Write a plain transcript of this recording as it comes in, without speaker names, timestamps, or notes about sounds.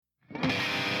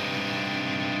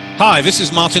Hi, this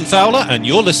is Martin Fowler, and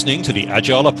you're listening to the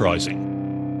Agile Uprising.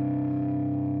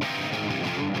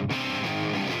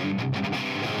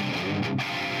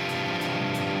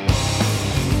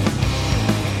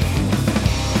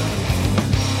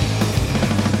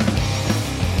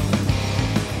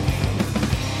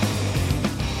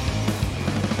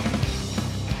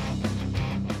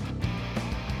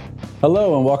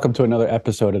 Hello, and welcome to another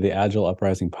episode of the Agile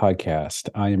Uprising podcast.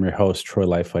 I am your host, Troy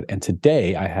Lightfoot, and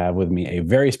today I have with me a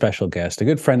very special guest, a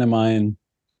good friend of mine,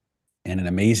 and an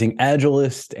amazing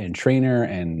Agilist and trainer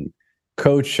and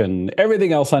coach and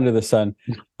everything else under the sun,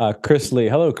 Chris Lee.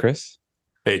 Hello, Chris.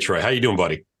 Hey, Troy. How you doing,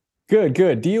 buddy? Good,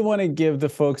 good. Do you want to give the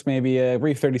folks maybe a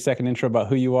brief 30-second intro about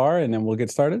who you are, and then we'll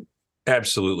get started?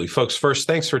 Absolutely. Folks, first,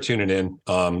 thanks for tuning in.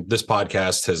 This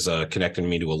podcast has connected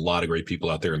me to a lot of great people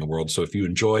out there in the world. So if you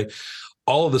enjoy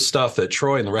all of the stuff that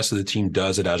Troy and the rest of the team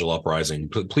does at Agile Uprising,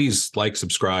 please like,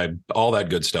 subscribe, all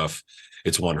that good stuff.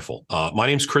 It's wonderful. My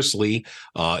name's Chris Lee.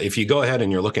 If you go ahead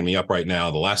and you're looking me up right now,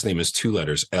 the last name is 2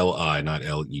 letters, L-I, not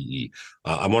L-E-E.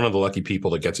 I'm one of the lucky people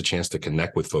that gets a chance to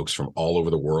connect with folks from all over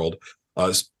the world.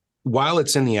 While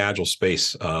it's in the Agile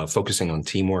space, focusing on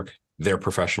teamwork, their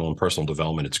professional and personal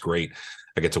development, it's great.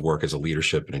 I get to work as a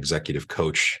leadership and executive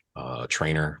coach,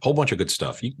 trainer, a whole bunch of good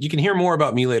stuff. You can hear more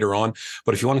about me later on,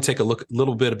 but if you want to take a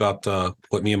little bit about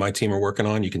what me and my team are working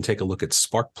on, you can take a look at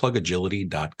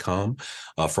sparkplugagility.com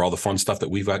for all the fun stuff that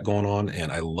we've got going on.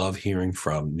 And I love hearing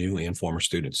from new and former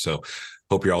students. So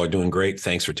hope you all are doing great.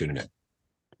 Thanks for tuning in.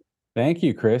 Thank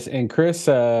you, Chris. And Chris,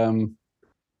 I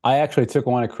actually took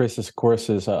one of Chris's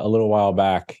courses a little while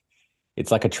back. It's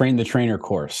like a train the trainer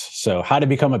course. So how to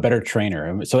become a better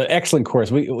trainer. So an excellent course.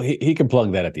 He can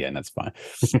plug that at the end. That's fine.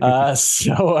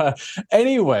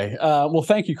 Anyway, well,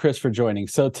 thank you, Chris, for joining.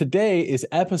 So today is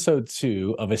episode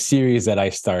 2 of a series that I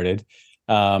started.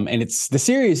 And the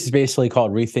series is basically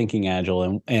called Rethinking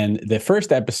Agile. And the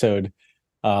first episode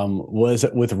was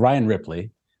with Ryan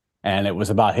Ripley. And it was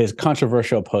about his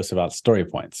controversial post about story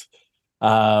points.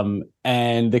 And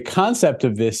the concept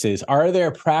of this is, are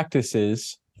there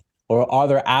practices or are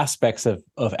there aspects of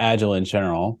Agile in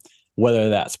general, whether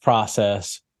that's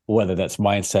process, whether that's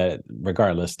mindset,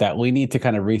 regardless, that we need to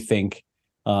kind of rethink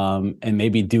and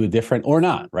maybe do different or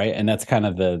not, right? And that's kind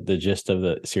of the gist of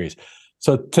the series.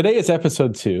 So today is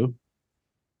episode 2.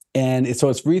 And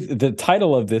the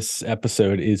title of this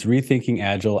episode is Rethinking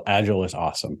Agile. Agile is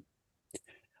awesome.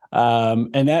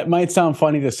 And that might sound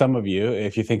funny to some of you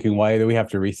if you're thinking, why do we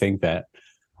have to rethink that?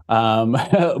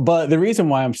 But the reason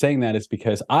why I'm saying that is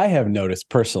because I have noticed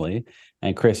personally,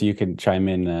 and Chris, you can chime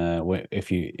in if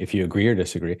you agree or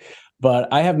disagree, but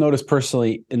I have noticed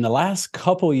personally in the last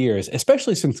couple years,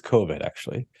 especially since COVID,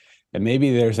 actually, and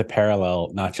maybe there's a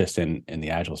parallel not just in the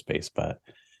Agile space, but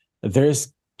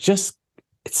there's just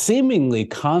seemingly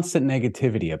constant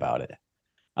negativity about it.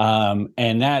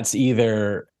 And that's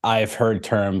either I've heard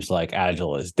terms like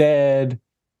Agile is dead,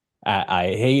 I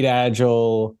hate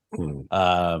Agile.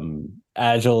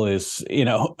 Agile is,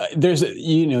 there's,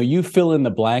 you fill in the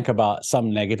blank about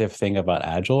some negative thing about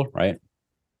Agile, right?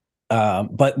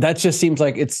 But that just seems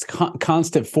like it's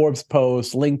constant Forbes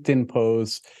posts, LinkedIn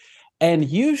posts, and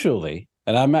usually,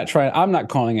 and I'm not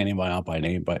calling anyone out by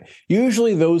name, but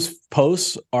usually those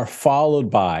posts are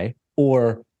followed by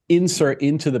or insert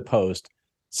into the post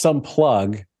some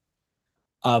plug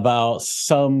about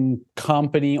some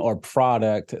company or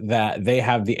product that they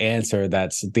have the answer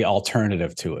that's the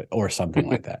alternative to it or something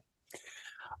like that.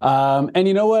 And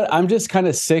you know what? I'm just kind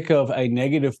of sick of a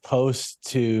negative post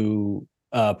to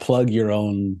plug your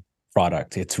own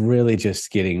product. It's really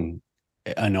just getting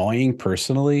annoying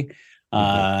personally.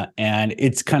 And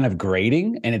it's kind of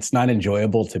grating and it's not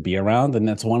enjoyable to be around. And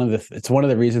that's one of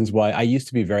the reasons why I used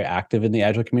to be very active in the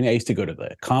Agile community. I used to go to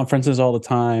the conferences all the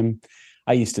time.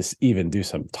 I used to even do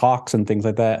some talks and things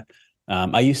like that.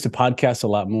 I used to podcast a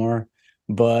lot more,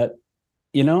 but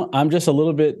I'm just a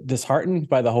little bit disheartened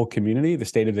by the whole community, the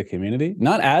state of the community.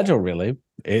 Not Agile, really.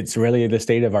 It's really the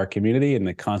state of our community and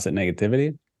the constant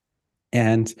negativity.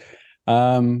 And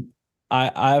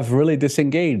I've really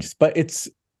disengaged. But it's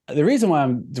the reason why I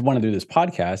want to do this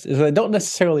podcast is that I don't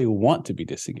necessarily want to be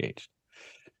disengaged.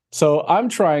 So I'm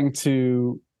trying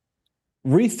to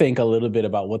rethink a little bit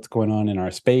about what's going on in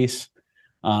our space.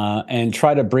 And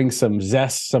try to bring some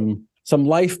zest, some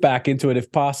life back into it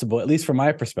if possible, at least from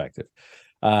my perspective.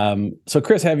 So,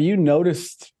 Chris, have you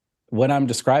noticed what I'm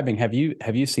describing? Have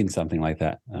you seen something like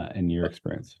that in your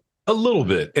experience? A little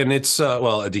bit, and it's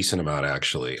a decent amount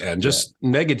actually, and just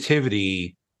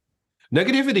negativity.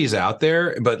 Negativity is out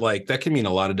there, but like that can mean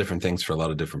a lot of different things for a lot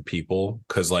of different people.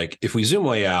 Because like if we zoom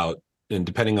way out, and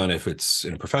depending on if it's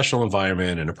in a professional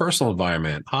environment, in a personal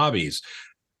environment, hobbies,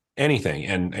 anything.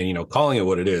 And calling it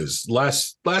what it is.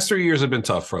 Last 3 years have been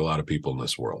tough for a lot of people in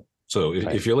this world. So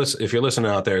if you're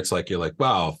listening out there, it's like you're like,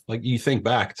 wow, like you think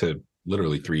back to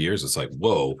literally 3 years, it's like,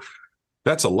 whoa,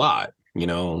 that's a lot.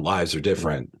 Lives are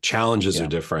different, challenges are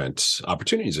different,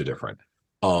 opportunities are different.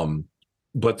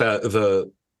 But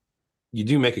you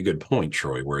do make a good point,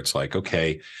 Troy, where it's like,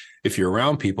 okay, if you're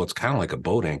around people, it's kind of like a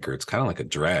boat anchor, it's kind of like a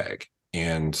drag.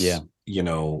 And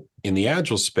in the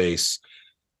agile space,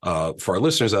 for our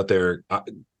listeners out there,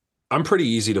 I'm pretty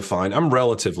easy to find. I'm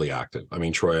relatively active. I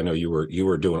mean, Troy, I know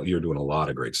you're doing a lot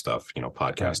of great stuff,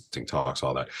 podcasting, talks,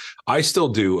 all that. I still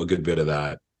do a good bit of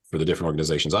that for the different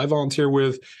organizations I volunteer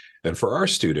with and for our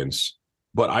students.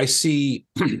 But I see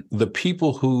the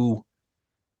people who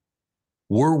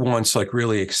were once like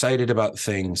really excited about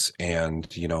things and,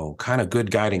 kind of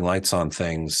good guiding lights on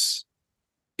things.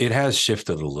 It has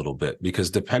shifted a little bit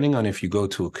because depending on if you go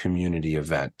to a community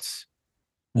event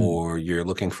or you're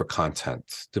looking for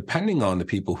content, depending on the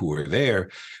people who are there,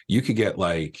 you could get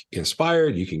like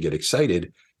inspired, you can get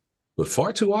excited, but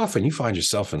far too often you find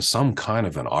yourself in some kind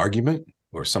of an argument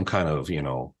or some kind of,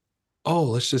 oh,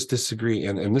 let's just disagree.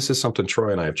 And this is something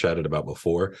Troy and I have chatted about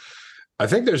before. I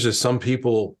think there's just some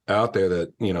people out there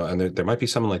that, and there might be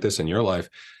someone like this in your life.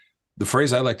 The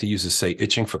phrase I like to use is say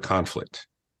itching for conflict.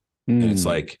 And it's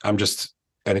like,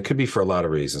 and it could be for a lot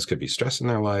of reasons. It could be stress in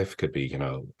their life. It could be,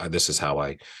 this is how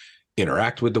I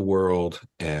interact with the world.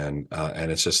 And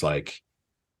it's just like,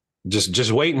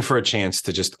 just waiting for a chance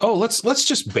to just, let's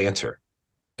just banter.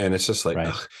 And it's just like,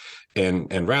 ugh.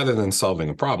 And rather than solving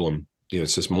a problem,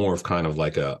 it's just more of kind of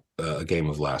like a game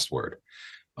of last word.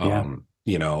 And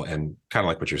kind of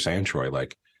like what you're saying, Troy,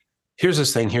 like, here's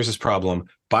this thing, here's this problem.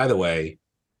 By the way,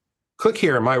 click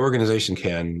here and my organization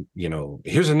can,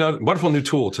 here's another wonderful new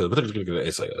tool to,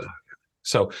 it's like,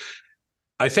 so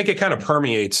I think it kind of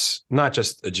permeates not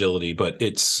just agility, but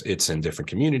it's in different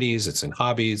communities, it's in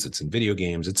hobbies, it's in video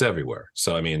games, it's everywhere.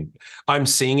 So, I mean, I'm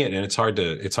seeing it and it's hard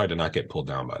to not get pulled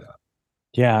down by that.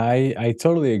 Yeah, I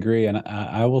totally agree. And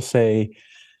I will say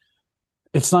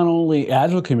it's not only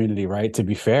Agile community, right? To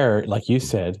be fair, like you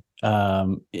said,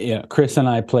 Chris and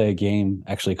I play a game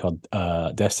actually called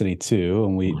Destiny 2,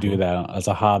 and we do that as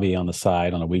a hobby on the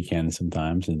side on the weekend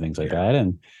sometimes and things like that.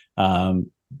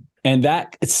 And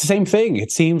that it's the same thing.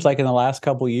 It seems like in the last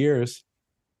couple of years,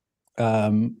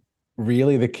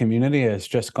 really the community has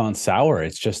just gone sour.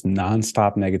 It's just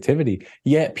nonstop negativity.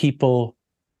 Yet people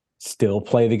still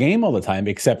play the game all the time,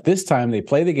 except this time they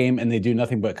play the game and they do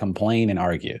nothing but complain and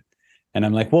argue. And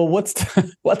I'm like, well, what's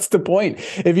the point?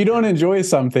 If you don't enjoy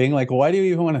something, like, why do you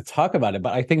even want to talk about it?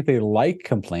 But I think they like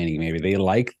complaining. Maybe they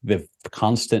like the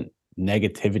constant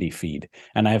negativity feed.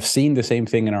 And I've seen the same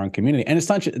thing in our own community. And it's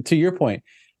not, to your point,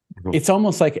 it's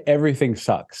almost like everything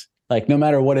sucks. Like no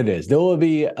matter what it is, there will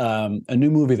be a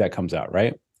new movie that comes out,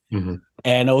 right?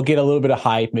 And it'll get a little bit of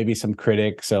hype. Maybe some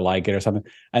critics will like it or something.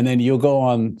 And then you'll go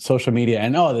on social media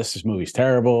and, this movie's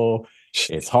terrible.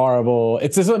 It's horrible.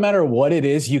 It doesn't matter what it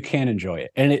is, you can't enjoy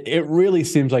it. And it really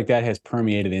seems like that has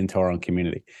permeated into our own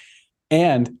community.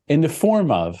 And in the form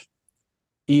of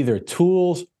either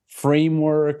tools,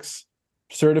 frameworks,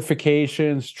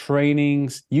 certifications,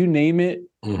 trainings, you name it,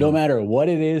 no matter what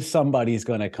it is, somebody's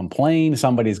going to complain.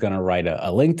 Somebody's going to write a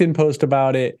LinkedIn post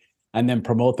about it and then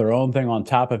promote their own thing on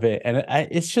top of it. And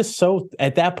it's just so,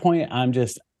 at that point,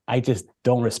 I just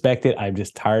don't respect it. I'm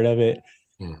just tired of it.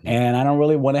 And I don't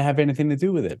really want to have anything to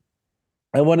do with it.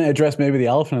 I want to address maybe the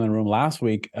elephant in the room. Last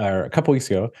week or a couple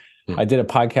weeks ago, I did a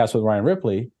podcast with Ryan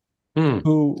Ripley,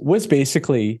 who was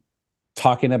basically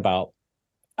talking about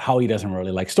how he doesn't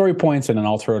really like story points and an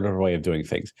alternative way of doing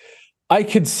things. I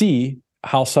could see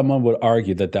how someone would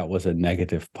argue that that was a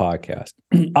negative podcast.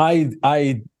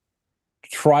 I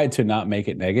tried to not make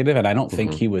it negative, and I don't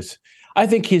think he was. I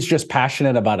think he's just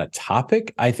passionate about a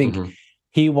topic. I think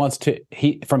he wants to,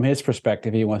 from his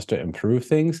perspective, he wants to improve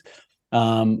things.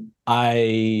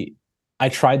 I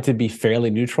tried to be fairly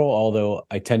neutral, although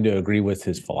I tend to agree with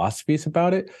his philosophies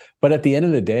about it. But at the end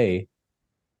of the day,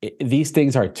 these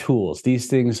things are tools. These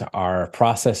things are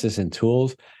processes and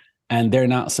tools, and they're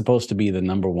not supposed to be the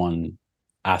number one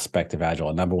aspect of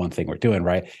Agile, number one thing we're doing,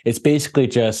 right? It's basically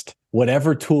just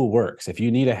whatever tool works. If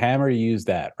you need a hammer, you use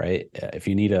that, right? If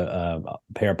you need a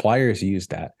pair of pliers, you use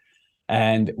that.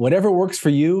 And whatever works for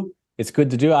you, it's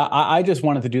good to do. I just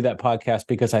wanted to do that podcast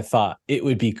because I thought it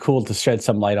would be cool to shed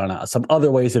some light on some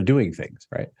other ways of doing things,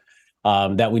 right?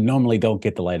 That we normally don't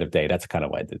get the light of day. That's kind of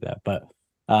why I did that. But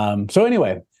so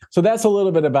anyway, so that's a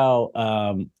little bit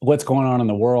about what's going on in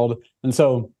the world. And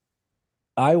so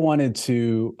I wanted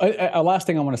to, a last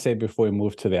thing I want to say before we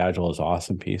move to the Agile is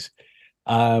Awesome piece.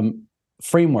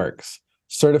 Frameworks,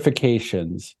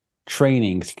 certifications,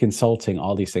 trainings, consulting,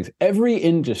 all these things. Every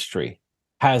industry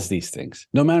has these things,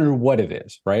 no matter what it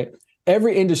is, right?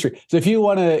 Every industry. So if you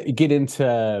want to get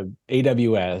into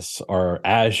AWS or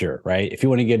Azure, right? If you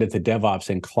want to get into DevOps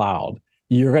and cloud,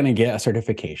 you're going to get a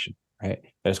certification, right?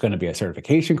 There's going to be a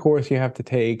certification course you have to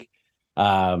take.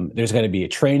 There's going to be a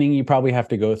training you probably have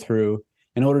to go through.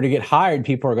 In order to get hired,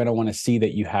 people are going to want to see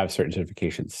that you have certain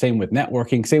certifications. Same with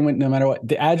networking, same with no matter what.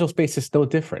 The Agile space is still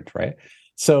different, right?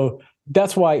 So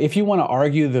that's why if you want to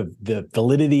argue the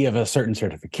validity of a certain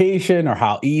certification or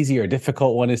how easy or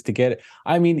difficult one is to get it,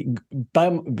 I mean,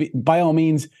 by all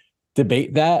means,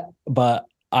 debate that. But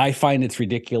I find it's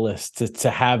ridiculous to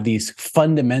have these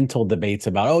fundamental debates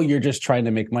about, oh, you're just trying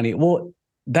to make money. Well,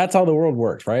 that's how the world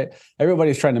works, right?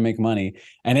 Everybody's trying to make money,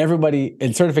 and everybody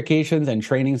in certifications and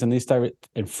trainings and these type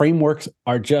and frameworks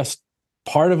are just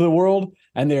part of the world,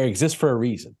 and they exist for a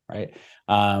reason, right?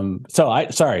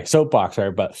 Sorry, soapbox,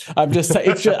 sorry, but I just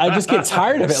get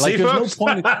tired of it. Like there's no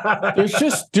point.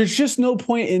 There's just no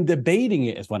point in debating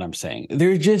it, is what I'm saying.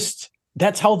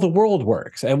 That's how the world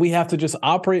works, and we have to just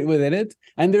operate within it.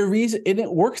 And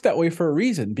it works that way for a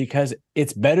reason, because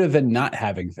it's better than not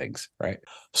having things, right?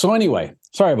 So anyway,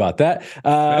 sorry about that.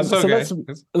 That's okay. So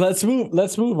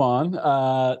let's move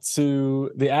on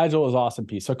to the Agile is awesome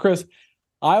piece. So Chris,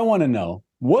 I want to know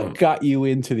what got you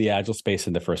into the Agile space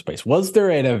in the first place. Was there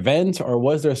an event, or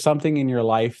was there something in your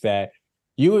life that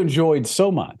you enjoyed so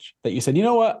much that you said, you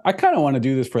know what, I kind of want to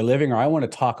do this for a living, or I want to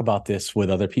talk about this with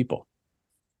other people?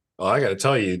 Well, I got to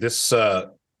tell you, this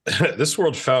this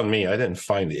world found me. I didn't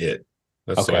find it.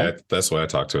 That's the way I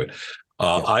talk to it.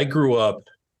 I grew up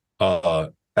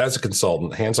as a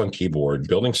consultant, hands on keyboard,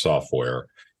 building software.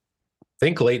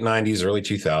 Think late 90s, early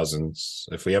 2000s.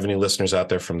 If we have any listeners out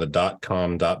there from the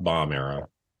 .com, .bomb era,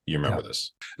 you remember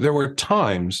this. There were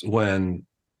times when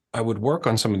I would work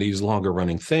on some of these longer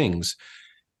running things,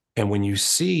 and when you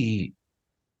see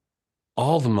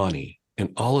all the money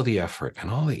and all of the effort and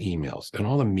all the emails and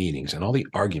all the meetings and all the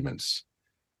arguments,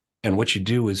 and what you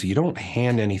do is you don't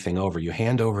hand anything over. You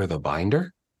hand over the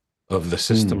binder of the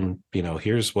system.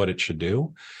 Here's what it should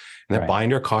do. And that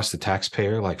binder costs the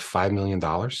taxpayer like $5 million.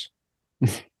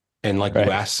 And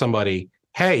you ask somebody,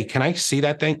 hey, can I see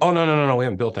that thing? Oh, no, we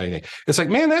haven't built anything. It's like,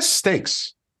 man, that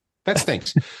stinks. That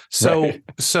stinks.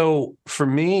 So for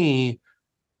me,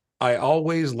 I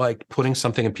always like putting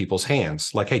something in people's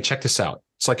hands. Like, hey, check this out.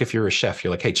 It's like if you're a chef,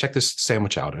 you're like, hey, check this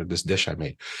sandwich out, or this dish I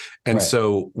made. And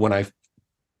so when I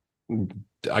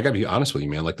gotta be honest with you,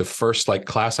 man, like the first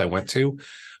class I went to,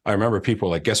 I remember people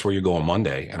were like, guess where you're going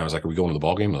Monday? And I was like, are we going to the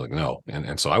ball game? They're like, no.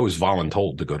 And so I was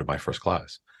voluntold to go to my first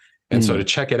class. And so to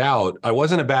check it out, I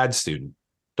wasn't a bad student.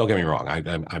 Don't get me wrong.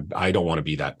 I don't want to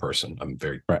be that person. I'm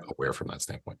very aware from that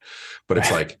standpoint. But it's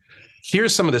like,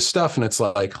 here's some of this stuff. And it's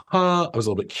like, I was a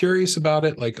little bit curious about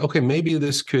it. Like, okay, maybe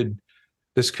this could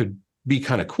be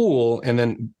kind of cool. And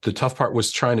then the tough part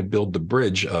was trying to build the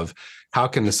bridge of how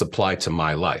can this apply to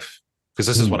my life? Because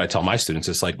this is what I tell my students.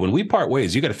 It's like, when we part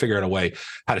ways, you got to figure out a way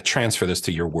how to transfer this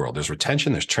to your world. There's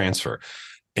retention, there's transfer.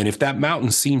 And if that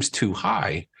mountain seems too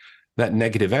high, that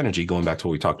negative energy, going back to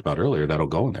what we talked about earlier, that'll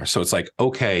go in there. So it's like,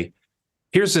 okay,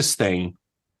 here's this thing.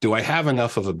 Do I have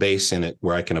enough of a base in it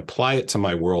where I can apply it to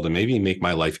my world and maybe make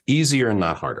my life easier and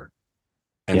not harder?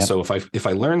 And so if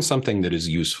I learn something that is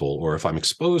useful, or if I'm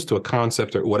exposed to a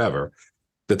concept or whatever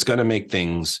that's going to make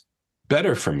things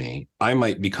better for me, I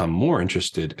might become more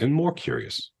interested and more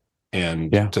curious.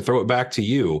 And to throw it back to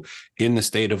you, in the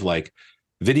state of like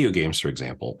video games, for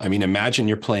example, I mean, imagine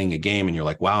you're playing a game and you're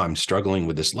like, wow, I'm struggling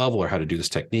with this level or how to do this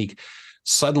technique.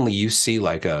 Suddenly you see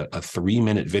like a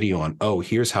 3-minute video on, oh,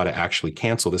 here's how to actually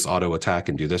cancel this auto attack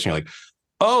and do this. And you're like,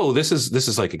 oh, this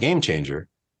is like a game changer.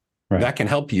 That can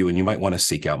help you, and you might want to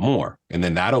seek out more. And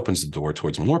then that opens the door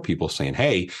towards more people saying,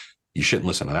 hey, you shouldn't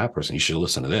listen to that person. You should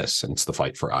listen to this. And it's the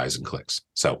fight for eyes and clicks.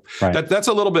 So that's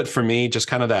a little bit for me, just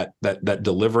kind of that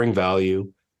delivering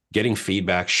value, getting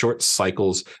feedback, short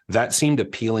cycles, that seemed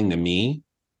appealing to me.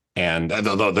 And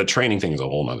the training thing is a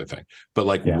whole nother thing, but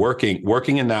like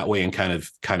working in that way and kind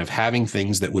of having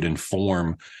things that would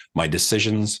inform my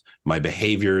decisions, my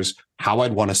behaviors, how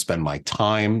I'd want to spend my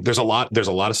time. There's a lot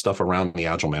of stuff around the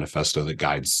Agile Manifesto that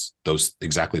guides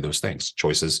exactly those things: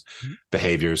 choices,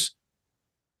 behaviors,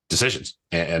 decisions.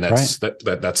 And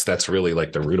that's really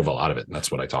like the root of a lot of it. And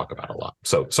that's what I talk about a lot.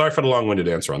 So sorry for the long-winded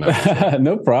answer on that.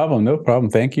 No problem.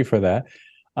 Thank you for that.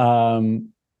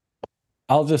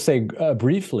 I'll just say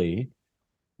briefly,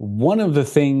 one of the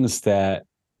things that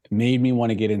made me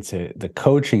want to get into the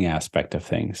coaching aspect of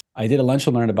things, I did a lunch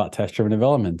and learn about test-driven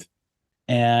development.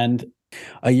 And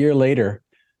a year later,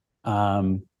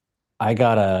 I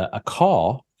got a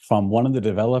call from one of the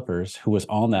developers who was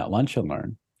on that Lunch and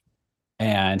Learn.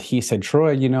 And he said,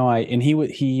 Troy,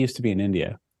 he used to be in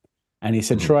India. And he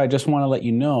said, Troy, I just want to let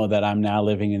you know that I'm now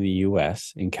living in the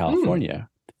US, in California.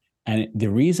 And the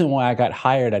reason why I got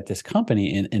hired at this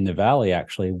company in the Valley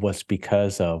actually was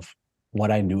because of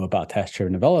what I knew about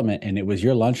test-driven development. And it was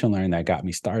your Lunch and Learn that got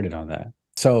me started on that.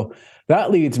 So that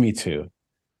leads me to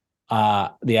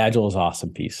the Agile is Awesome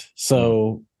piece.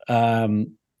 So I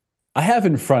have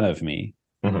in front of me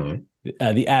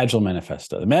the Agile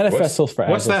Manifesto. The manifestos for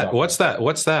what's Agile.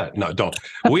 What's that? No, don't.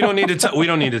 We don't need to tell. We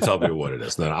don't need to tell people what it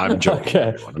is. No, I'm joking.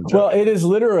 Okay. I'm joking. Well, it is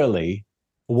literally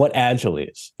what Agile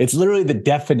is. It's literally the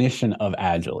definition of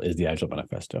Agile is the Agile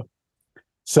Manifesto.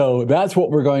 So that's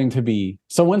what we're going to be.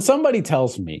 So when somebody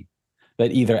tells me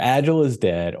that either Agile is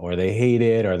dead or they hate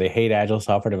it or they hate Agile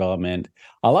software development,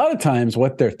 a lot of times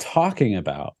what they're talking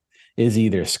about is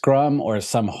either Scrum or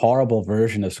some horrible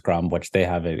version of Scrum, which they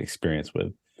have an experience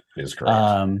with. Is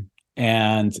correct.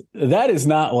 And that is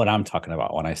not what I'm talking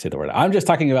about when I say the word. I'm just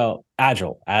talking about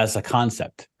Agile as a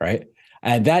concept, right?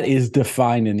 And that is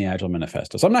defined in the Agile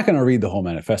Manifesto. So I'm not going to read the whole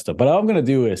manifesto, but all I'm going to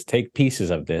do is take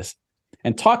pieces of this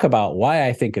and talk about why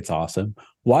I think it's awesome,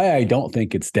 why I don't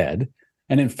think it's dead,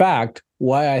 and in fact,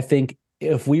 why I think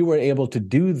if we were able to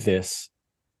do this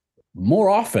more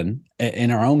often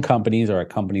in our own companies or at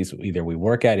companies either we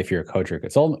work at, if you're a coach or a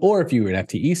consultant, or if you're an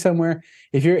FTE somewhere,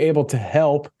 if you're able to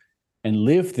help and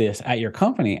live this at your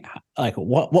company, like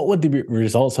what would the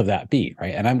results of that be,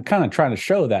 right? And I'm kind of trying to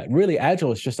show that really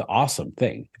Agile is just an awesome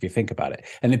thing if you think about it.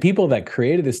 And the people that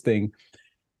created this thing,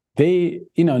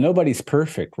 nobody's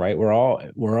perfect, right? We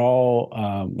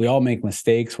all make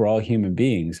mistakes. We're all human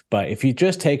beings. But if you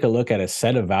just take a look at a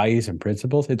set of values and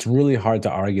principles, it's really hard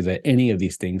to argue that any of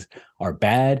these things are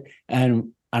bad.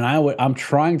 And I'm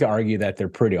trying to argue that they're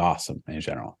pretty awesome in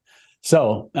general.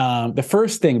 So the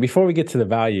first thing, before we get to the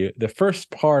value, the first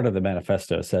part of the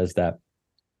manifesto says that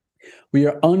we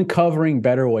are uncovering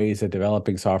better ways of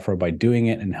developing software by doing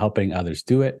it and helping others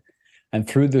do it. And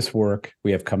through this work,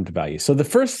 we have come to value. So the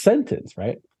first sentence,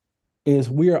 right, is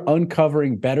we are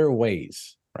uncovering better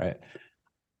ways, right?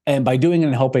 And by doing it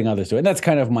and helping others do it. And that's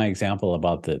kind of my example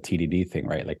about the TDD thing,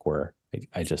 right? Like where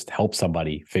I just help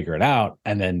somebody figure it out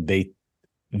and then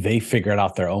they figured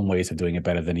out their own ways of doing it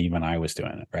better than even I was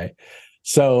doing it, right?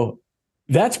 So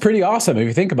that's pretty awesome if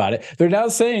you think about it. They're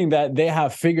not saying that they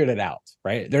have figured it out,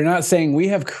 right? They're not saying we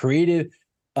have created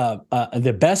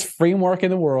the best framework in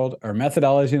the world or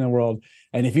methodology in the world,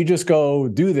 and if you just go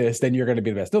do this, then you're going to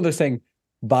be the best. No, they're saying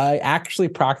by actually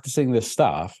practicing this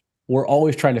stuff, we're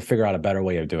always trying to figure out a better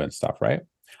way of doing stuff, right?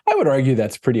 I would argue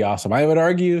that's pretty awesome. I would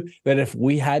argue that if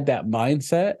we had that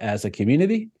mindset as a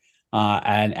community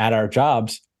and at our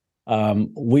jobs,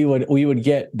 we would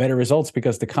get better results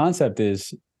because the concept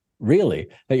is really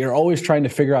that you're always trying to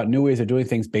figure out new ways of doing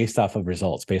things based off of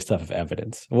results, based off of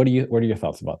evidence. What are your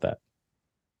thoughts about that?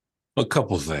 A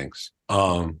couple of things.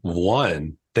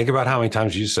 One, think about how many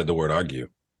times you said the word argue.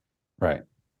 Right.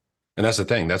 And that's the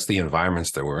thing. That's the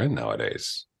environments that we're in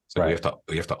nowadays. So right.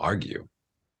 we have to argue.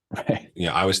 Right.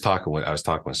 I was talking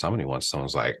with somebody once.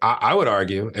 Someone's like, I would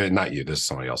argue, and not you. This is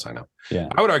somebody else I know. Yeah.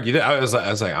 I would argue that. I was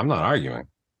like, I'm not arguing.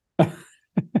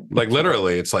 Like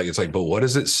literally, it's like, but what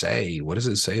does it say? What does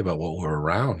it say about what we're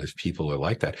around if people are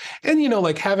like that? And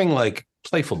like having like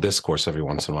playful discourse every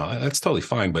once in a while, that's totally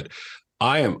fine. But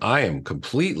I am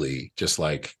completely just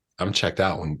like, I'm checked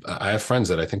out when I have friends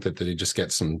that I think that they just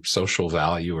get some social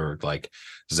value or like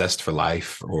zest for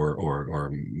life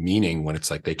or meaning when it's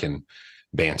like they can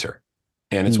banter.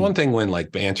 And it's one thing when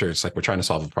like banter, it's like we're trying to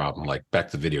solve a problem, like back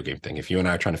to the video game thing. If you and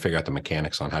I are trying to figure out the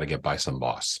mechanics on how to get by some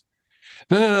boss.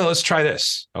 No, let's try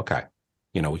this. Okay.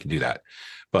 We can do that.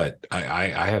 But I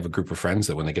have a group of friends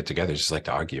that when they get together, just like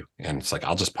to argue. And it's like,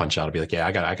 I'll just punch out and be like, yeah,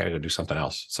 I gotta go do something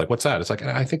else. It's like, what's that? It's like,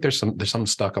 I think there's something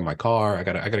stuck on my car. I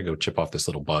gotta go chip off this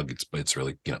little bug. It's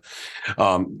really, but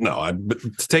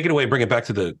to take it away, bring it back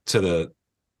to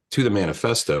the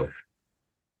manifesto.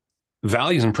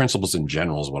 Values and principles in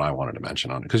general is what I wanted to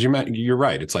mention on it. Because you're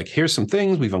right. It's like, here's some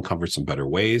things, we've uncovered some better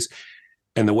ways.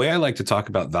 And the way I like to talk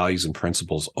about values and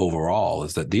principles overall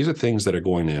is that these are things that are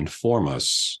going to inform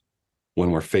us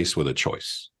when we're faced with a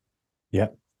choice. Yeah.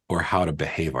 Or how to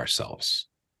behave ourselves.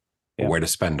 Or where to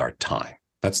spend our time.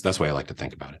 That's the way I like to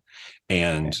think about it.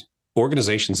 And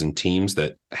organizations and teams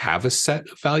that have a set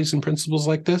of values and principles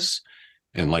like this,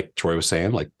 and like Troy was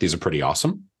saying, like these are pretty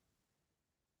awesome.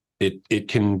 It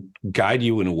can guide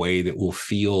you in a way that will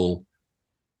feel,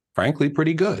 frankly,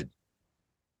 pretty good.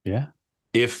 Yeah.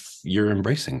 If you're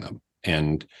embracing them.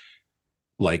 And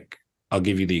like, I'll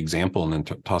give you the example and then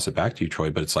toss it back to you, Troy,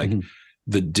 but it's like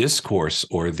the discourse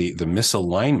or the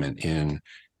misalignment in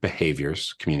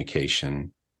behaviors,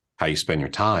 communication, how you spend your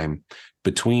time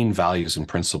between values and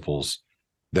principles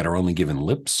that are only given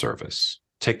lip service.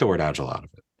 Take the word agile out of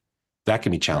it. That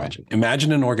can be challenging. Right.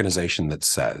 Imagine an organization that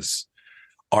says,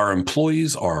 our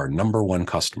employees are our number one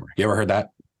customer. You ever heard that?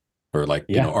 Or like,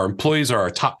 our employees are our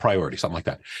top priority, something like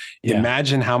that. Yeah.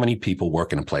 Imagine how many people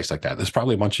work in a place like that. There's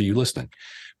probably a bunch of you listening.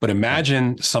 But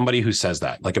imagine somebody who says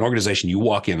that, like an organization, you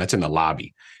walk in, that's in the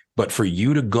lobby. But for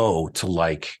you to go to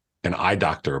like an eye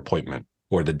doctor appointment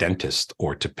or the dentist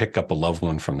or to pick up a loved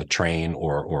one from the train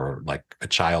or like a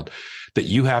child, that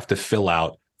you have to fill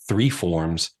out 3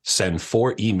 forms, send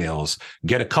 4 emails,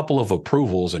 get a couple of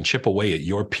approvals and chip away at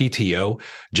your PTO,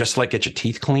 just like get your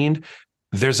teeth cleaned.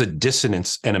 There's a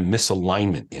dissonance and a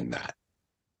misalignment in that.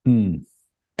 And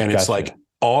it's like,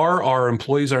 are our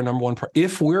employees our number one?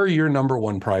 If we're your number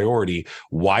one priority,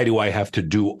 why do I have to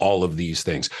do all of these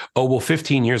things? Oh, well,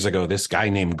 15 years ago, this guy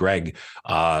named Greg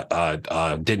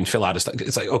didn't fill out his stuff.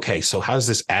 It's like, okay, so how does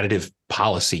this additive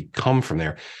policy come from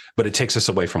there? But it takes us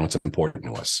away from what's important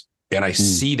to us. And I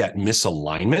see that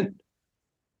misalignment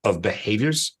of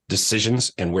behaviors,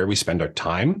 decisions, and where we spend our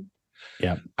time.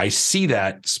 Yeah, I see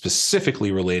that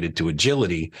specifically related to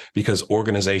agility because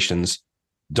organizations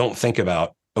don't think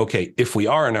about, okay, if we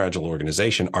are an agile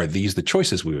organization, are these the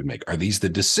choices we would make? Are these the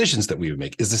decisions that we would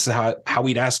make? Is this how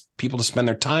we'd ask people to spend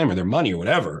their time or their money or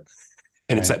whatever?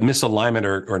 And it's that misalignment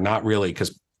or not really,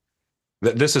 because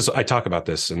this is, I talk about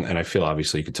this and I feel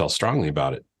obviously you could tell strongly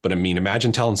about it. But I mean,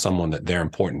 imagine telling someone that they're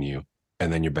important to you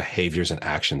and then your behaviors and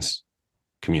actions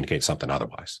communicate something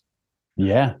otherwise.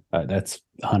 Yeah, that's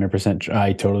 100%.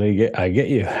 I get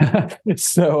you.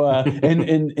 So,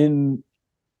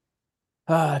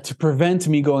 to prevent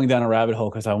me going down a rabbit hole,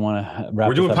 because I want to wrap.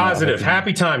 We're doing positive.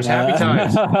 Happy times. Happy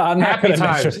times. Happy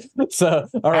times. So,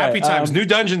 all right. Happy times. New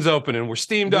dungeons opening. We're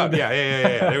steamed up. Yeah.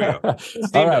 There we go.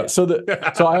 All right. Up. So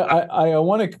I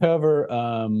want to cover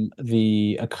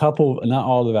a couple, not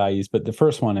all the values, but the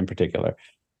first one in particular: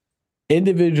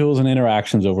 individuals and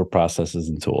interactions over processes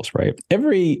and tools. Right.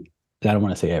 I don't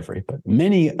want to say every, but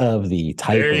many of the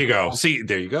type. There you go. See,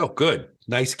 there you go. Good.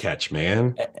 Nice catch,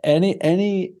 man.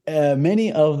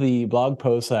 Many of the blog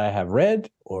posts I have read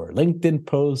or LinkedIn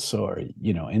posts or,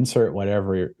 insert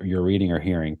whatever you're reading or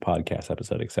hearing, podcast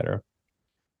episode, etc.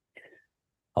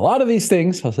 A lot of these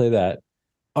things, I'll say that,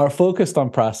 are focused on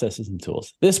processes and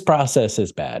tools. This process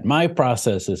is bad. My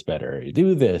process is better.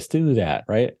 Do this, do that,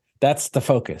 right? That's the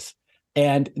focus.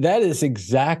 And that is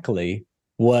exactly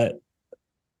what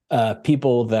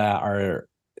people that are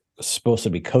supposed to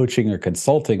be coaching or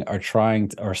consulting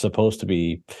are supposed to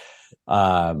be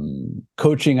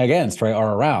coaching against, right,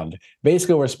 or around.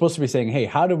 Basically, we're supposed to be saying, hey,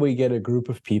 how do we get a group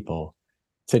of people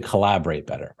to collaborate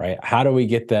better, right? How do we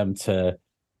get them to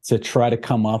try to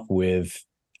come up with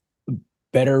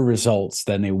better results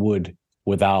than they would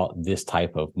without this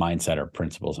type of mindset or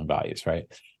principles and values, right?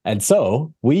 And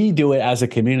so we do it as a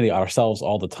community ourselves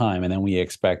all the time, and then we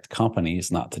expect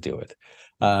companies not to do it.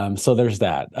 So there's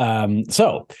that.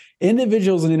 So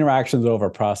individuals and interactions over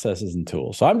processes and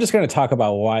tools. So I'm just going to talk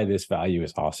about why this value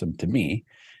is awesome to me,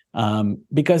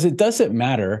 because it doesn't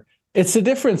matter. It's the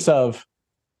difference of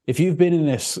if you've been in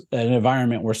an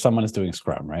environment where someone is doing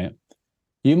Scrum, right?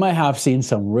 You might have seen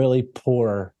some really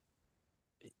poor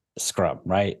Scrum,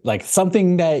 right? Like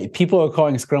something that people are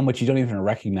calling Scrum, which you don't even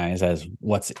recognize as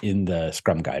what's in the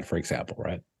Scrum guide, for example,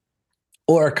 right?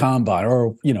 Or Kanban,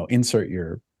 or, insert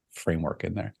your framework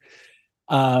in there.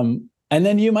 And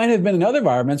then you might have been in other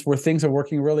environments where things are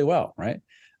working really well, right?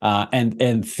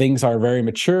 And things are very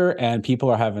mature and people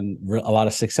are having a lot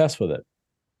of success with it.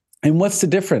 And what's the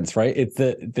difference, right? It's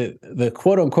the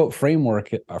quote unquote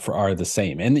framework are the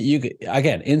same. And you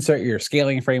again insert your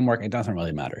scaling framework. It doesn't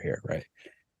really matter here, right?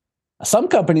 Some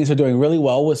companies are doing really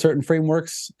well with certain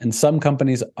frameworks, and some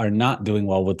companies are not doing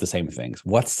well with the same things.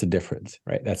 What's the difference,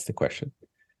 right? That's the question.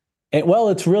 And well,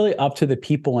 it's really up to the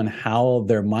people and how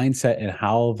their mindset and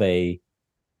how they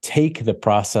take the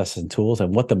process and tools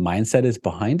and what the mindset is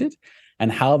behind it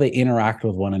and how they interact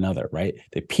with one another, right?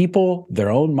 The people, their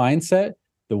own mindset,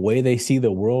 the way they see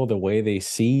the world, the way they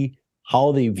see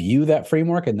how they view that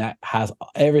framework, and that has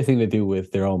everything to do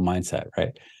with their own mindset,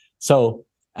 right? So,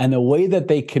 and the way that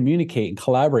they communicate and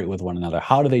collaborate with one another,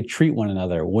 how do they treat one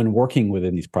another when working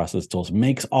within these process tools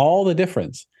makes all the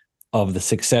difference of the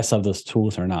success of those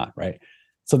tools or not, right?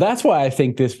 So that's why I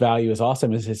think this value is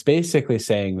awesome. Is it's basically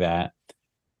saying that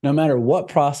no matter what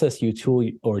process tool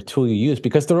you use,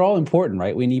 because they're all important,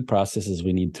 right? We need processes,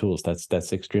 we need tools.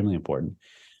 That's extremely important.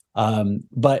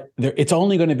 But it's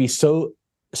only going to be so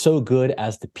good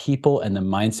as the people and the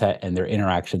mindset and their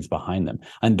interactions behind them.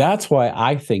 And that's why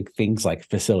I think things like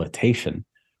facilitation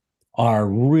are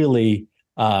really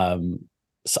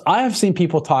so I have seen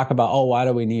people talk about, oh, why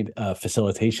do we need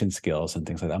facilitation skills and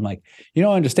things like that? I'm like, you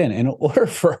don't understand. In order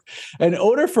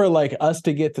for like us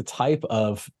to get the type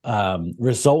of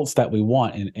results that we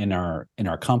want in our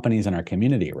companies and our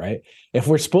community, right? If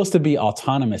we're supposed to be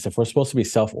autonomous, if we're supposed to be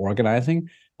self-organizing,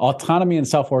 autonomy and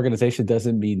self-organization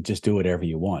doesn't mean just do whatever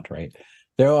you want, right?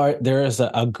 There is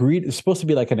it's supposed to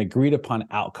be like an agreed upon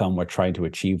outcome we're trying to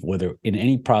achieve, whether in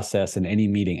any process, in any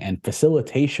meeting, and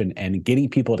facilitation and getting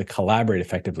people to collaborate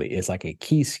effectively is like a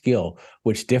key skill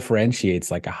which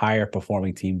differentiates like a higher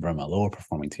performing team from a lower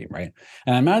performing team, right?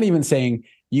 And I'm not even saying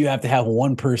you have to have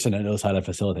one person that knows how to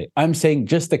facilitate. I'm saying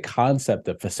just the concept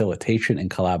of facilitation and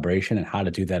collaboration and how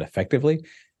to do that effectively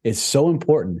is so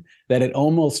important that it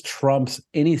almost trumps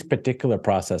any particular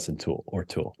process and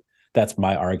tool. That's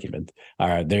my argument. All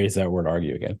right, there's that word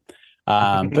 "argue" again.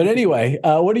 But anyway,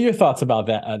 what are your thoughts about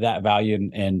that value?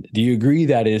 And do you agree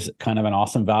that is kind of an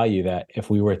awesome value that if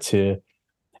we were to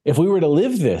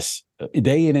live this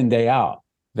day in and day out,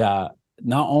 that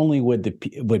not only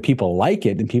would people like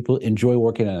it and people enjoy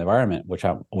working in an environment,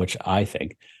 which I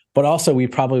think, but also we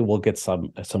probably will get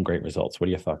some great results. What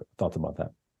are your thoughts about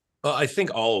that? Well, I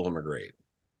think all of them are great.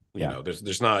 You know,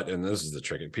 there's not, and this is the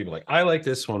trick. People are like, I like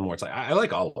this one more. It's like I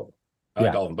like all of them. I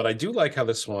like all of them, but I do like how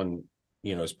this one,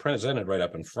 is presented right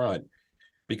up in front,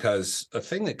 because a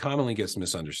thing that commonly gets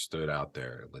misunderstood out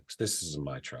there, like this is in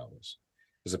my travels,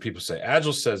 is that people say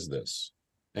Agile says this.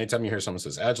 Anytime you hear someone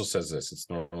says Agile says this, it's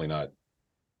normally not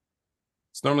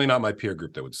my peer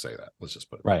group that would say that. Let's just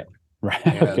put it right.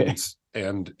 And, okay.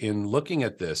 And in looking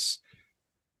at this,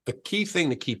 a key thing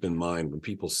to keep in mind when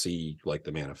people see like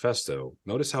the manifesto,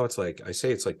 notice how it's like, I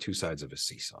say it's like two sides of a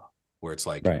seesaw, where it's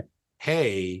like,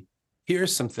 hey,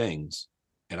 here's some things,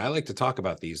 and I like to talk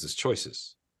about these as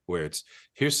choices, where it's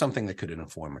here's something that could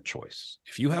inform a choice.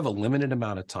 If you have a limited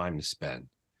amount of time to spend,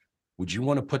 would you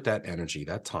want to put that energy,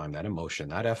 that time, that emotion,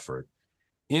 that effort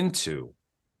into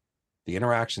the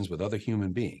interactions with other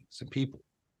human beings and people?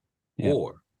 Yeah.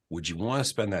 Or would you want to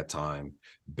spend that time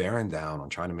bearing down on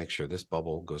trying to make sure this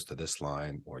bubble goes to this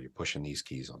line, or you're pushing these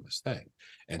keys on this thing?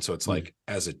 And so it's like,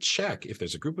 as a check, if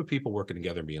there's a group of people working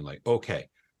together and being like, okay,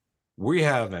 we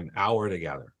have an hour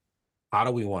together, how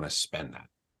do we want to spend that?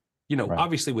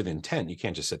 Obviously with intent, you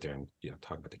can't just sit there and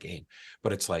talk about the game,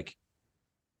 but it's like,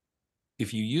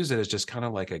 if you use it as just kind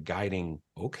of like a guiding,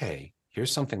 okay,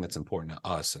 here's something that's important to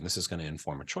us, and this is going to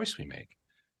inform a choice we make.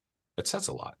 It says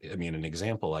a lot. I mean, an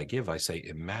example I give, I say,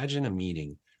 imagine a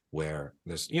meeting where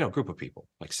there's, a group of people,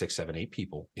 like 6, 7, 8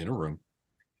 people in a room,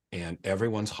 and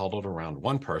everyone's huddled around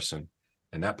one person,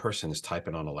 and that person is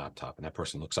typing on a laptop, and that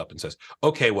person looks up and says,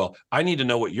 okay, well, I need to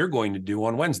know what you're going to do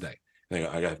on Wednesday. And they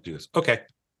go, I got to do this. Okay.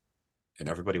 And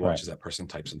everybody watches that person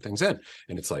type some things in.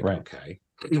 And it's like, okay,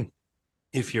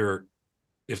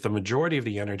 if the majority of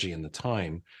the energy and the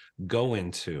time go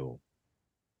into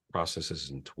processes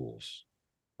and tools,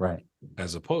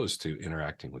 as opposed to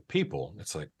interacting with people,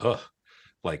 it's like,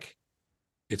 like,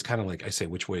 it's kind of like I say,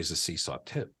 which way is the seesaw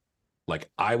tip? Like,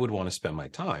 I would want to spend my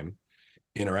time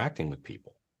interacting with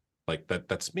people. Like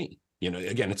that's me.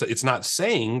 Again, it's not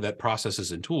saying that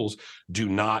processes and tools do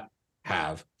not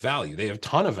have value. They have a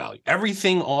ton of value.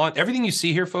 Everything you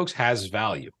see here, folks, has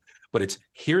value. But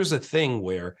here's a thing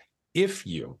where if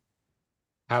you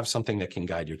have something that can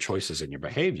guide your choices and your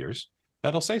behaviors,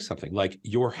 that'll say something like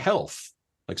your health.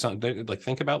 Like something like,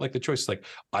 think about like the choice, like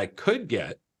I could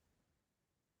get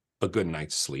a good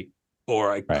night's sleep,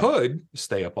 or I could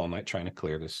stay up all night trying to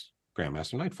clear this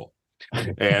Grandmaster Nightfall.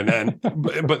 And then,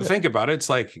 but think about it. It's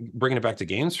like bringing it back to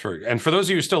games for those of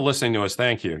you who are still listening to us,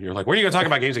 thank you. You're like, when are you going to talk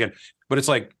about games again? But it's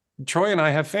like, Troy and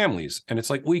I have families, and it's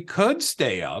like, we could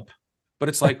stay up, but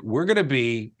it's like, we're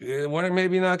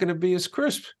maybe not going to be as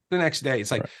crisp the next day. It's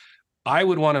like, I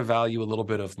would want to value a little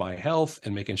bit of my health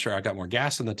and making sure I got more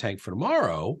gas in the tank for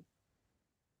tomorrow,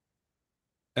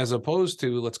 as opposed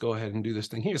to let's go ahead and do this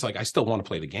thing here. It's like, I still want to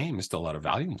play the game. There's still a lot of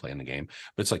value in playing the game,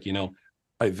 but it's like,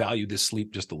 I value this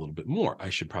sleep just a little bit more.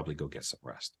 I should probably go get some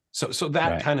rest. So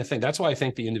that kind of thing. That's why I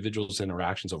think the individual's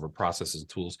interactions over processes and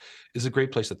tools is a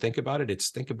great place to think about it. It's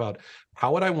think about,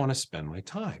 how would I want to spend my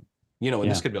time?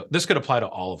 And this could apply to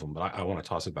all of them, but I want to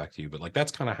toss it back to you. But like,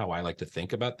 that's kind of how I like to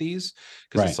think about these,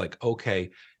 because it's like,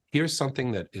 okay, here's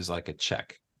something that is like a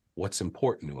check. What's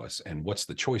important to us, and what's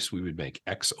the choice we would make,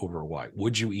 X over Y?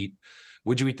 Would you eat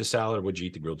the salad, or would you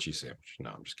eat the grilled cheese sandwich? No,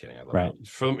 I'm just kidding. I love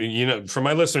it. For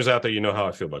my listeners out there, how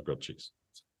I feel about grilled cheese.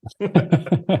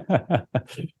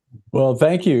 Well,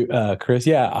 thank you, Chris.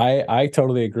 Yeah, I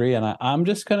totally agree. And I'm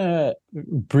just going to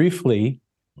briefly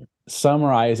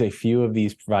summarize a few of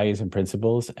these values and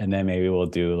principles, and then maybe we'll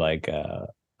do like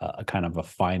a kind of a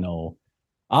final.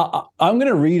 I'm going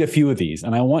to read a few of these,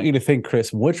 and I want you to think,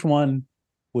 Chris, which one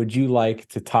would you like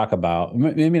to talk about?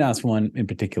 Maybe not one in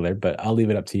particular, but I'll leave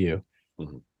it up to you.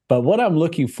 Mm-hmm. But what I'm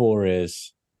looking for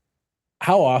is,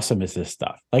 how awesome is this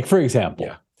stuff? Like, for example,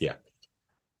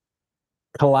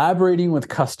 collaborating with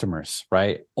customers,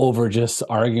 right, over just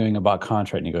arguing about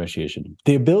contract negotiation.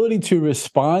 The ability to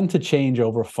respond to change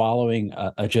over following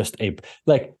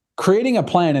like creating a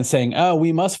plan and saying, oh,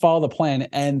 we must follow the plan.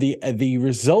 And the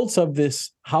results of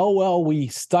this, how well we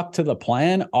stuck to the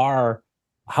plan, are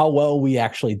how well we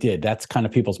actually did. That's kind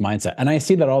of people's mindset. And I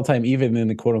see that all the time, even in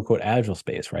the quote unquote agile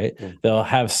space, right? They'll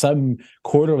have some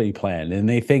quarterly plan and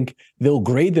they think they'll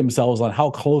grade themselves on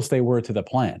how close they were to the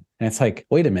plan. And it's like,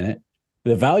 wait a minute.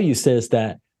 The value says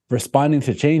that responding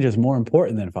to change is more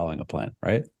important than following a plan,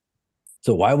 right?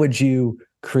 So why would you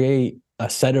create a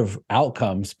set of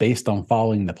outcomes based on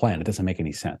following the plan? It doesn't make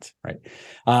any sense,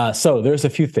 right? So there's a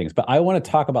few things, but I want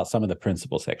to talk about some of the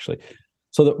principles, actually.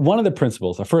 So one of the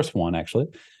principles, the first one, actually,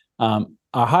 our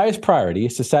highest priority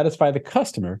is to satisfy the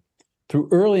customer through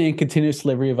early and continuous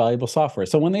delivery of valuable software.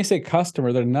 So when they say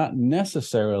customer, they're not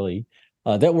necessarily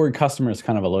that word customer is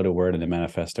kind of a loaded word in the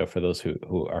manifesto for those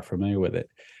who are familiar with it,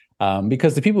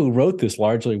 because the people who wrote this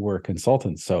largely were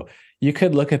consultants. So you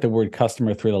could look at the word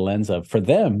customer through the lens of, for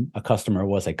them, a customer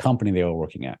was a company they were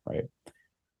working at, right?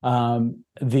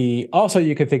 Also,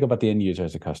 you could think about the end user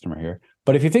as a customer here.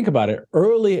 But if you think about it,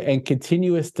 early and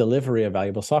continuous delivery of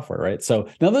valuable software, right? So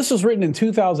now this was written in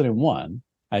 2001,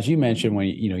 as you mentioned, when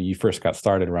you first got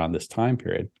started around this time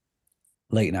period,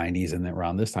 late 90s and then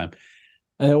around this time.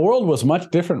 And the world was much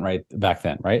different right back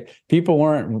then, right? People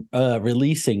weren't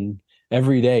releasing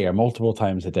every day or multiple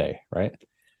times a day, right?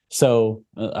 So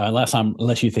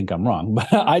unless you think I'm wrong,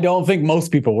 but I don't think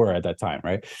most people were at that time,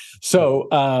 right? So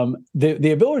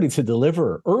the ability to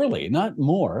deliver early, not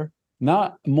more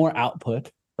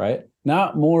output, right?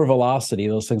 Not more velocity,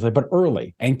 those things, but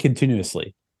early and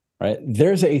continuously, right?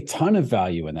 There's a ton of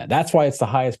value in that. That's why it's the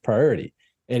highest priority.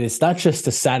 And it's not just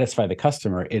to satisfy the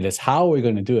customer. It is how we're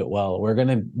going to do it well. We're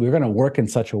going to work in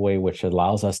such a way which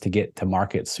allows us to get to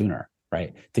market sooner,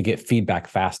 right? To get feedback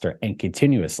faster and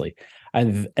continuously.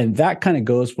 And that kind of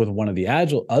goes with one of the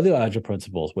other agile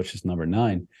principles, which is number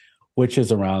 9, which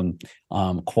is around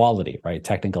quality, right?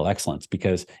 Technical excellence.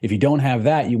 Because if you don't have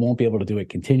that, you won't be able to do it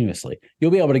continuously.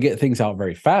 You'll be able to get things out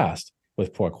very fast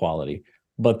with poor quality.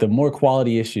 But the more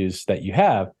quality issues that you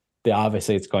have,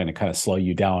 obviously it's going to kind of slow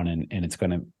you down and it's going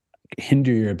to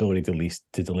hinder your ability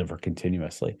to deliver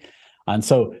continuously. And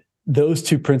so those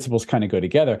two principles kind of go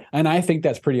together. And I think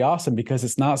that's pretty awesome, because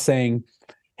it's not saying,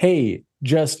 hey,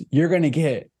 just you're going to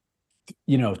get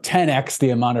 10x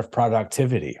the amount of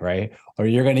productivity, right? Or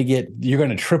you're going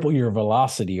to triple your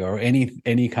velocity, or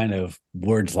any kind of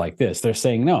words like this. They're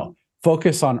saying, no,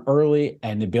 focus on early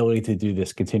and the ability to do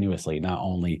this continuously, not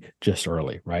only just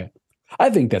early, right? I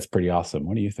think that's pretty awesome.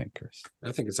 What do you think, Chris?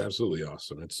 I think it's absolutely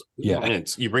awesome.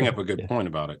 And you bring up a good point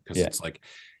about it, because it's like,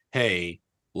 hey,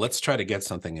 let's try to get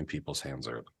something in people's hands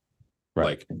early. Right.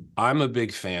 Like, I'm a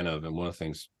big fan of, and one of the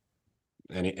things,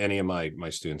 any of my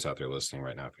students out there listening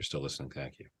right now, if you're still listening,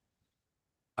 thank you.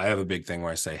 I have a big thing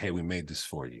where I say, hey, we made this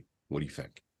for you. What do you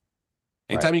think?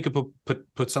 Anytime you could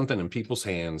put something in people's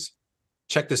hands,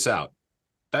 check this out.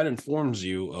 That informs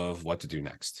you of what to do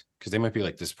next, because they might be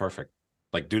like, this is perfect.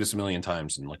 Like, do this a million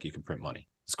times and like you can print money.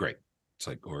 It's great. It's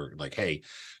like, or like, hey,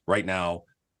 right now,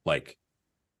 like,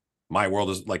 my world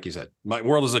is, like you said, my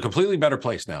world is a completely better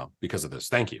place now because of this.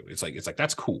 Thank you. It's like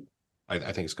that's cool. I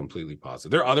think it's completely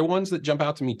positive. There are other ones that jump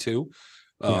out to me too.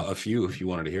 A few, if you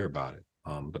wanted to hear about it.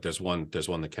 But there's one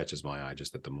that catches my eye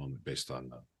just at the moment based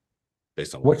on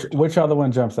which other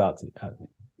one jumps out to you?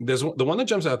 There's the one that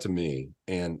jumps out to me,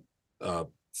 and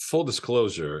full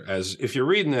disclosure, as if you're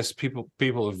reading this, people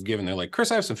have given, they're like,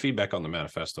 Chris, I have some feedback on the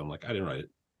manifesto. I'm like, I didn't write it.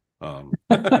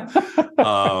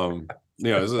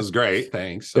 This is great,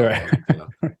 thanks.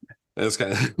 It's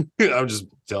kind of I'm just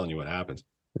telling you what happens.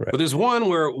 Right. But there's one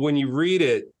where when you read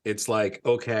it, it's like,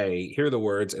 okay, here are the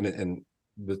words, and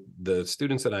the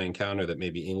students that I encounter that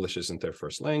maybe English isn't their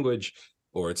first language,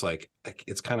 or it's like,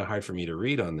 it's kind of hard for me to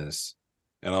read on this.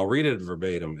 And I'll read it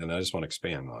verbatim, and I just want to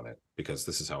expand on it, because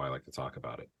this is how I like to talk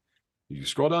about it. You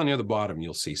scroll down near the bottom,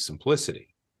 you'll see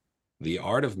simplicity. The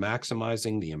art of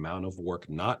maximizing the amount of work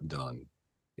not done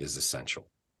is essential.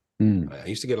 I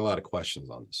used to get a lot of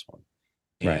questions on this one.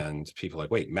 And people are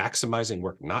like, wait, maximizing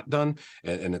work not done?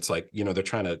 And it's like, they're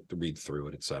trying to read through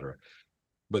it, et cetera.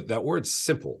 But that word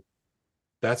simple,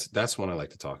 that's one I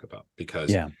like to talk about,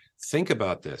 because think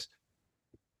about this.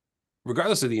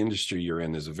 Regardless of the industry you're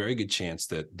in, there's a very good chance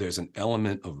that there's an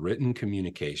element of written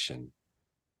communication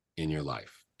in your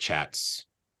life. chats,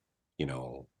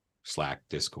 Slack,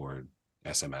 Discord,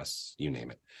 SMS, you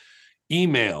name it.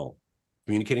 Email,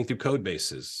 communicating through code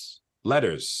bases,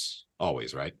 letters,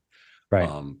 always, right? Right.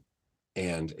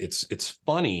 And it's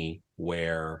funny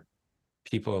where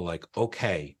people are like,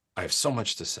 okay, I have so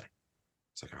much to say.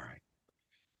 It's like, all right.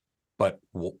 But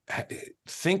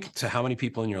think to how many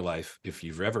people in your life, if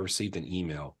you've ever received an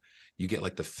email, you get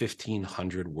like the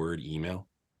 1,500 word email,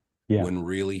 when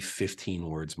really 15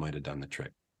 words might have done the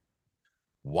trick.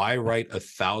 Why write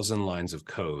 1,000 lines of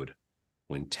code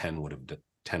when 10 would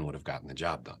have gotten the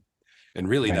job done? And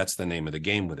really, that's the name of the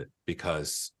game with it,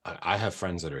 because I have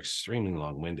friends that are extremely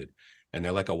long-winded, and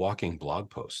they're like a walking blog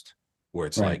post where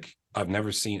it's like, I've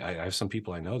never seen, I have some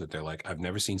people I know that they're like, I've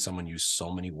never seen someone use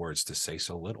so many words to say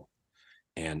so little.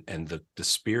 And the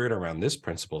spirit around this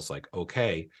principle is like,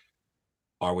 okay,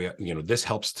 are we, this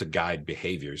helps to guide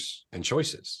behaviors and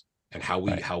choices and how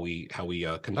we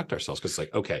conduct ourselves. Because it's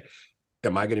like, okay,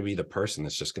 am I going to be the person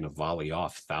that's just going to volley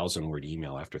off 1,000-word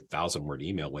email after 1,000-word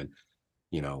email when,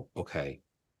 okay.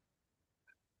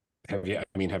 Have you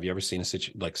ever seen a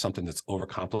situation like something that's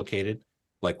overcomplicated,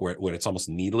 like where it's almost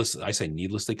needless? I say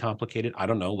needlessly complicated. I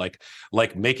don't know, like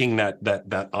making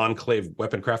that enclave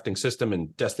weapon crafting system in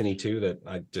Destiny 2 that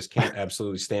I just can't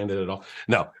absolutely stand it at all.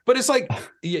 No, but it's like,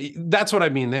 that's what I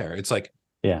mean there. It's like,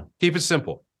 keep it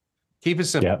simple. Keep it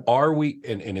simple. Yep. Are we,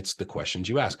 and it's the questions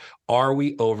you ask, are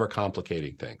we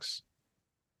overcomplicating things?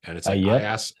 And it's like,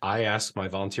 I ask my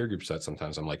volunteer groups that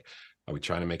sometimes. I'm like, are we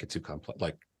trying to make it too complex?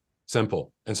 Like,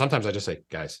 simple. And sometimes I just say,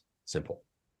 guys, simple.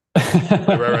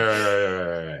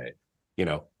 right.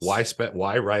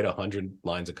 Why write 100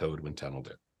 lines of code when 10 will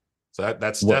do? So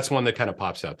that's one that kind of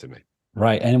pops out to me.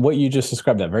 Right. And what you just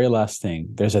described, that very last thing,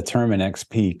 there's a term in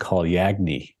XP called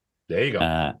YAGNI. There you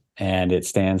go. And it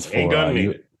stands for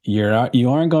you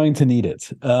aren't going to need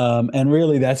it. And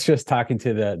really that's just talking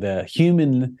to the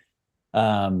human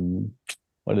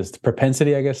what is the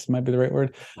propensity, I guess might be the right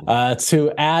word,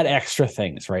 to add extra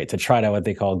things, right? To try to what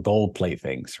they call gold plate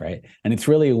things, right? And it's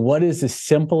really, what is the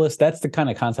simplest, that's the kind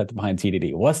of concept behind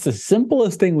TDD. What's the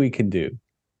simplest thing we can do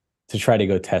to try to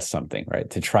go test something, right?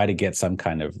 To try to get some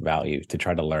kind of value, to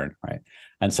try to learn, right?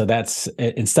 And so that's,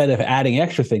 instead of adding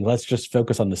extra things, let's just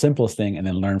focus on the simplest thing and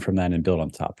then learn from that and build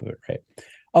on top of it, right?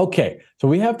 Okay, so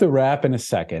we have to wrap in a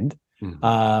second.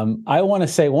 I want to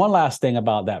say one last thing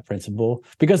about that principle,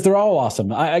 because they're all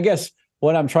awesome. I guess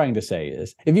what I'm trying to say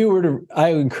is, if you were to,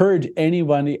 I encourage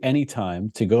anybody, anytime,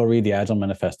 to go read the Agile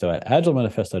Manifesto at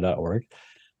agilemanifesto.org.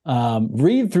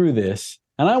 Read through this,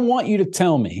 and I want you to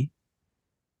tell me,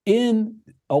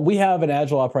 we have an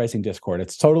Agile Uprising Discord.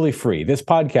 It's totally free. This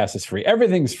podcast is free.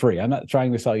 Everything's free. I'm not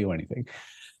trying to sell you anything.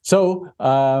 So,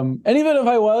 and even if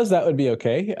I was, that would be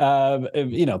okay.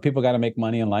 People got to make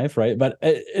money in life, right? But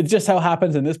it just how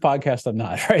happens in this podcast, I'm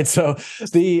not, right? So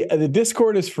the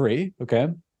Discord is free, okay?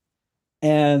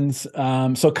 And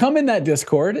so come in that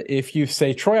Discord. If you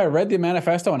say, Troy, I read the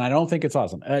manifesto and I don't think it's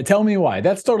awesome, tell me why.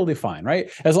 That's totally fine,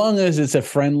 right? As long as it's a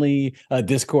friendly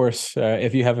discourse,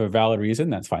 if you have a valid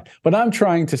reason, that's fine. But I'm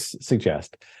trying to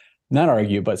suggest, not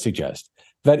argue, but suggest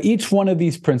that each one of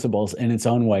these principles in its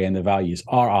own way and the values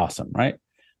are awesome, right?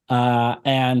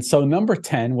 And so number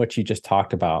 10, which you just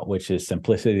talked about, which is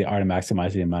simplicity, the art of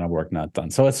maximizing the amount of work not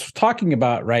done. So it's talking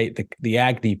about, right, the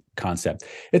AGNI concept.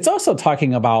 It's also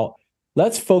talking about,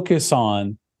 let's focus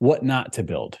on what not to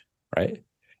build, right?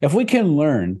 If we can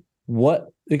learn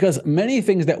because many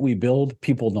things that we build,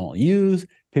 people don't use,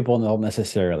 people don't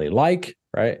necessarily like,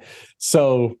 right?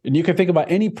 So, and you can think about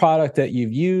any product that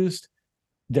you've used.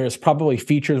 There's probably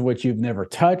features which you've never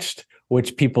touched,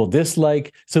 which people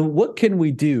dislike. So what can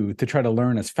we do to try to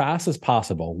learn as fast as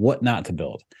possible what not to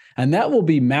build? And that will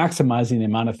be maximizing the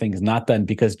amount of things not done,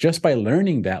 because just by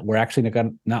learning that, we're actually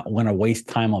not going to waste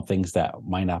time on things that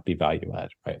might not be value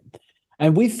added, right?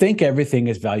 And we think everything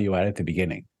is value added at the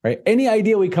beginning, right? Any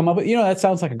idea we come up with, that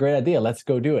sounds like a great idea. Let's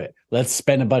go do it. Let's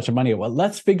spend a bunch of money. Well,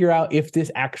 let's figure out if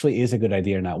this actually is a good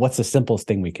idea or not. What's the simplest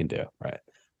thing we can do, right?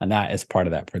 And that is part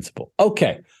of that principle.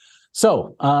 Okay,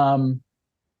 so I'm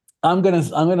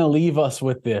gonna leave us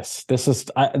with this. This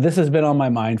has been on my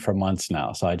mind for months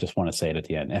now, so I just want to say it at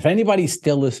the end. If anybody's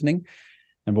still listening,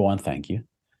 number one, thank you.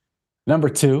 Number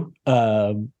two,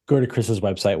 go to Chris's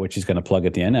website, which he's going to plug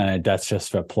at the end, and that's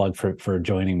just a plug for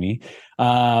joining me.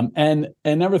 And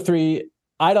number three,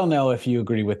 I don't know if you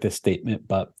agree with this statement,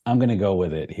 but I'm going to go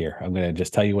with it here. I'm going to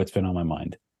just tell you what's been on my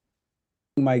mind.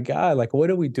 My God, like, what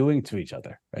are we doing to each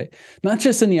other, right? Not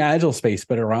just in the Agile space,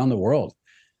 but around the world.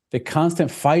 The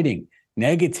constant fighting,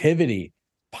 negativity,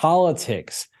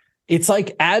 politics. It's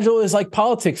like Agile is like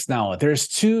politics now. There's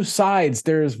two sides.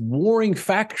 There's warring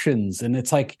factions. And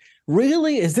it's like,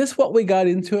 really, is this what we got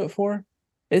into it for?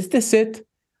 Is this it?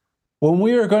 When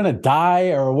we are going to die,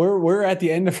 or we're at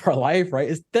the end of our life, right?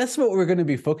 Is that's what we're going to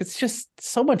be focused? It's just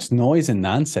so much noise and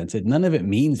nonsense. None of it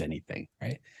means anything,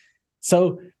 right?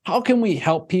 So how can we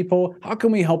help people? How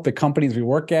can we help the companies we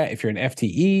work at? If you're an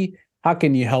FTE, how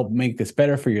can you help make this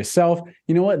better for yourself?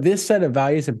 You know what? This set of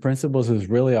values and principles is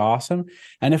really awesome.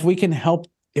 And if we can help,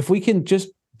 if we can just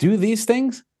do these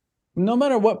things, no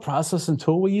matter what process and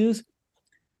tool we use,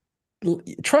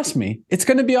 trust me, it's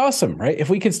going to be awesome, right? If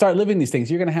we can start living these things,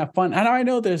 you're going to have fun. And I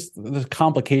know there's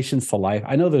complications to life.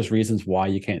 I know there's reasons why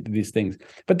you can't do these things,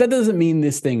 but that doesn't mean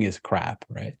this thing is crap,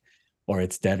 right? Or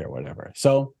it's dead or whatever.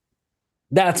 So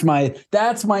that's my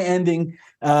ending.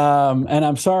 And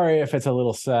I'm sorry if it's a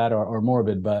little sad or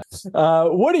morbid, but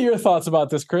what are your thoughts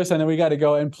about this, Chris? And then we got to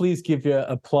go, and please give you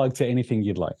a plug to anything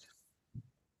you'd like.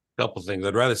 Couple things.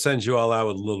 I'd rather send you all out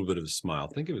with a little bit of a smile.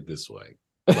 Think of it this way.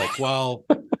 Like, well,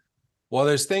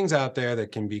 there's things out there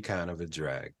that can be kind of a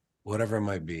drag, whatever it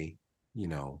might be. You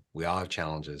know, we all have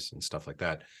challenges and stuff like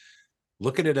that.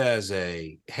 Look at it as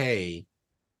a, hey,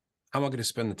 how am I going to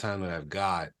spend the time that I've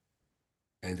got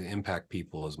and to impact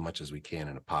people as much as we can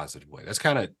in a positive way? That's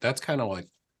kind of like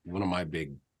one of my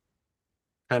big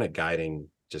kind of guiding,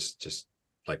 just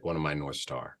like one of my North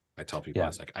Star. I tell people,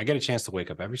 it's like, I get a chance to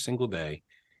wake up every single day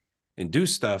and do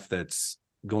stuff that's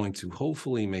going to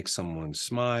hopefully make someone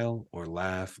smile or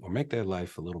laugh or make their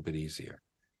life a little bit easier.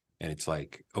 And it's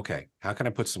like, okay, how can I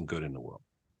put some good in the world?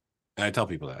 And I tell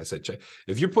people that. I said,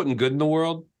 if you're putting good in the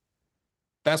world,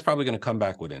 that's probably going to come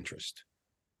back with interest.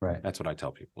 Right. That's what I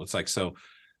tell people. It's like, so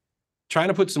trying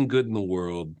to put some good in the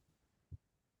world,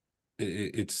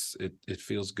 it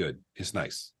feels good. It's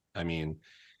nice. I mean,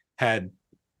 had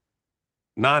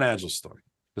non-agile story.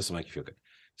 This will make you feel good.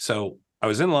 So I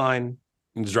was in line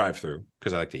in the drive-through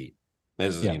because I like to eat.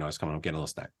 This is, I was coming up getting a little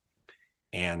snack.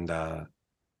 And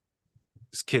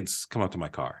these kids come up to my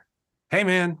car. Hey,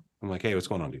 man. I'm like, hey, what's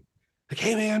going on, dude? Like,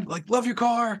 hey, man, like, love your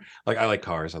car. Like, I like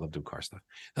cars. I love doing car stuff.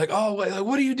 Like, oh,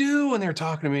 what do you do? And they were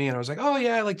talking to me. And I was like, oh,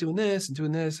 yeah, I like doing this and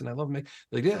doing this. And I love make,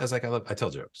 like, yeah, I was like, I tell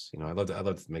jokes. You know, I love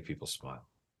to make people smile.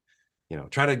 You know,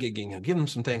 try to give them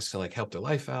some things to like help their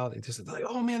life out. It's just like,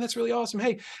 oh man, that's really awesome.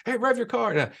 Hey, rev your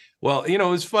car. Yeah. Well, you know,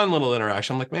 it was a fun little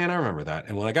interaction. I'm like, man, I remember that.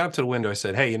 And when I got up to the window, I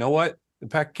said, hey, you know what? The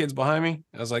pack of kids behind me.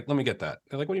 I was like, let me get that.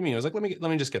 They're like, what do you mean? I was like, let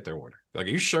me just get their order. They're like,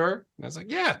 are you sure? And I was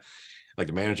like, yeah. Like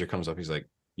the manager comes up, he's like,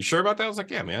 you sure about that? I was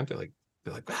like, yeah, man. They're like,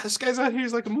 wow, this guy's out here.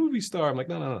 He's like a movie star. I'm like,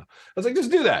 no. I was like,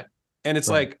 just do that. And it's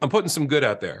like, I'm putting some good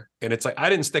out there. And it's like, I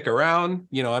didn't stick around.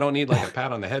 You know, I don't need like a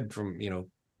pat on the head from,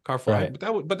 car fly. Right.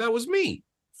 But that was me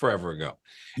forever ago.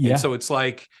 Yeah. And so it's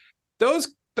like those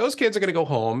kids are going to go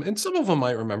home, and some of them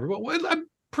might remember, but I'm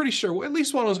pretty sure at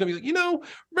least one was going to be like,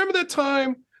 remember that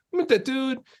time I met that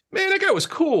dude? Man, that guy was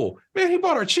cool. Man, he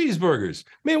bought our cheeseburgers.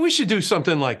 Man, we should do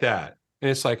something like that.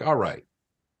 And it's like, all right,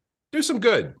 do some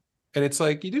good. And it's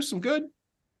like, you do some good. I'll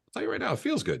tell you right now, it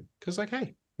feels good. Because like,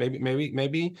 hey, maybe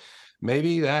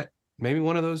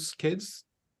one of those kids,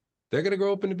 they're going to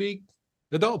grow up and be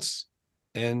adults.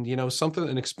 And,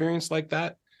 an experience like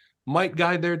that might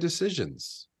guide their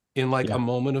decisions in like a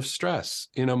moment of stress,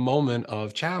 in a moment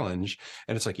of challenge.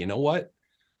 And it's like, you know what?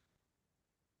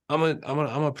 I'm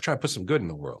gonna try to put some good in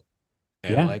the world.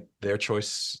 And like their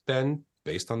choice then,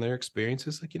 based on their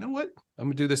experiences, like, you know what? I'm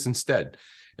gonna do this instead.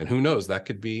 And who knows, that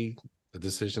could be a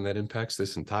decision that impacts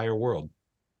this entire world.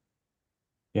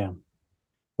 Yeah.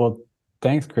 Well,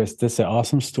 thanks, Chris. This is an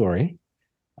awesome story.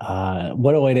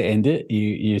 What a way to end it.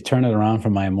 You turn it around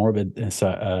from my morbid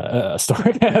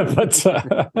story, but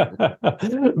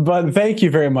thank you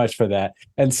very much for that.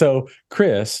 And so,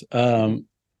 Chris, can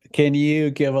you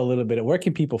give a little bit of, where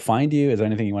can people find you? Is there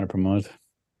anything you want to promote?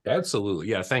 Absolutely.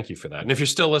 Yeah. Thank you for that. And if you're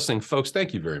still listening, folks,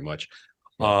 thank you very much.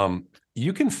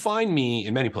 You can find me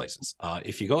in many places.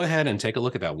 If you go ahead and take a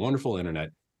look at that wonderful internet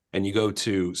and you go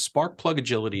to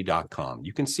sparkplugagility.com,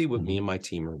 you can see what me and my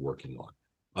team are working on.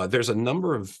 There's a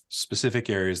number of specific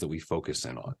areas that we focus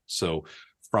in on. So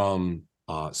from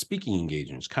speaking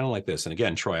engagements, kind of like this. And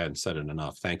again, Troy, I hadn't said it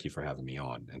enough. Thank you for having me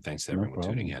on. And thanks to everyone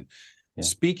tuning in. Yeah.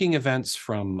 Speaking events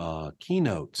from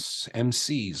keynotes,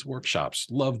 MCs, workshops,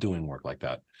 love doing work like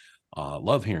that.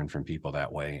 Love hearing from people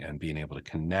that way and being able to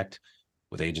connect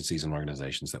with agencies and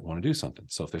organizations that want to do something.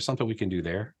 So if there's something we can do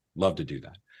there, love to do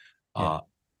that.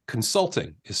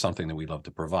 Consulting is something that we love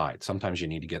to provide. Sometimes you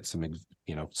need to get some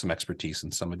expertise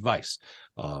and some advice.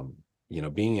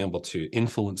 Being able to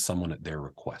influence someone at their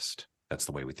request. That's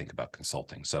the way we think about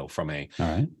consulting. So from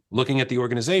looking at the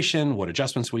organization, what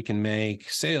adjustments we can make,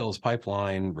 sales,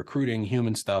 pipeline, recruiting,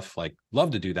 human stuff, like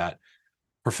love to do that.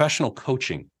 Professional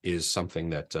coaching is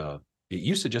something that It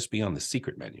used to just be on the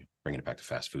secret menu, bringing it back to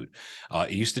fast food.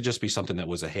 It used to just be something that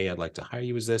was hey, I'd like to hire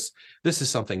you as this. This is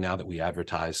something now that we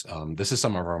advertise. This is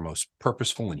some of our most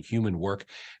purposeful and human work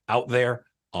out there.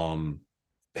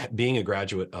 Being a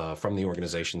graduate from the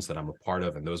organizations that I'm a part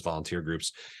of and those volunteer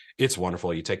groups, it's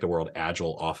wonderful. You take the word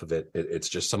agile off of it. It's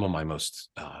just some of my most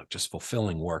just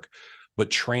fulfilling work. But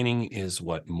training is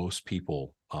what most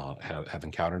people have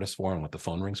encountered us for and what the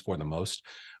phone rings for the most.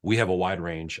 We have a wide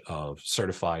range of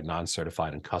certified,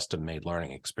 non-certified, and custom-made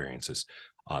learning experiences.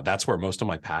 That's where most of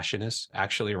my passion is,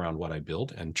 actually, around what I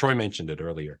build. And Troy mentioned it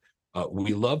earlier.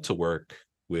 We love to work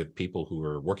with people who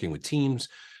are working with teams,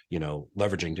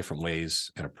 leveraging different ways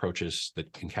and approaches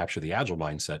that can capture the agile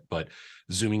mindset, but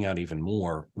zooming out even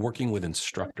more, working with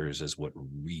instructors is what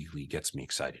really gets me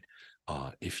excited.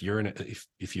 If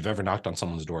you've ever knocked on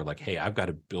someone's door, like, hey, I've got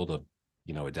to build a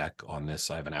deck on this.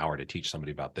 I have an hour to teach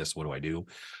somebody about this. What do I do?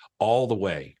 All the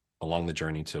way along the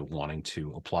journey to wanting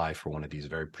to apply for one of these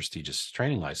very prestigious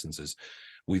training licenses,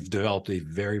 we've developed a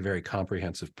very, very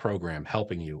comprehensive program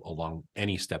helping you along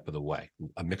any step of the way.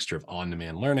 A mixture of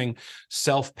on-demand learning,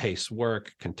 self-paced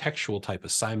work, contextual type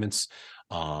assignments,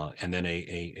 and then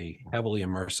a heavily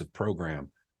immersive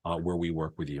program where we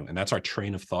work with you. And that's our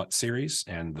Train of Thought series.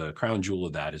 And the crown jewel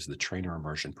of that is the Trainer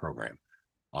Immersion Program.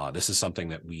 This is something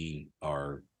that we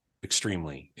are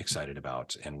extremely excited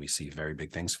about and we see very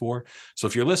big things for. So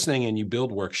if you're listening and you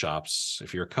build workshops,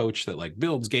 if you're a coach that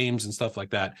builds games and stuff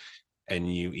like that, and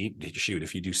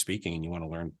if you do speaking and you want to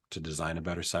learn to design a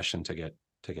better session to get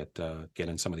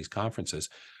in some of these conferences,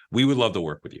 we would love to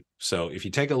work with you. So if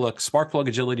you take a look,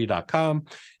 sparkplugagility.com,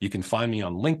 you can find me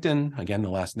on LinkedIn. Again, the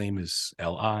last name is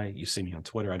Li. You see me on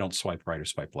Twitter. I don't swipe right or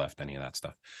swipe left, any of that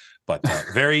stuff, but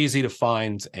very easy to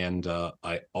find. And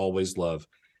I always love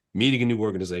meeting a new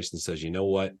organization that says, you know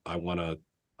what, I want to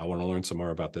learn some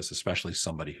more about this, especially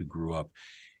somebody who grew up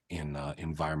in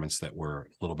environments that were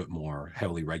a little bit more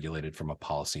heavily regulated from a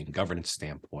policy and governance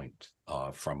standpoint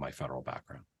from my federal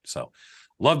background. So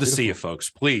love to see you folks.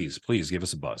 Please give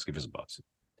us a buzz.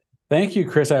 Thank you,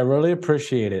 Chris. I really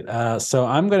appreciate it. So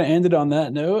I'm going to end it on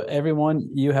that note. Everyone,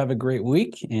 you have a great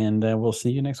week and we'll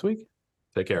see you next week.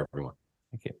 Take care, everyone.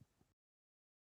 Thank you.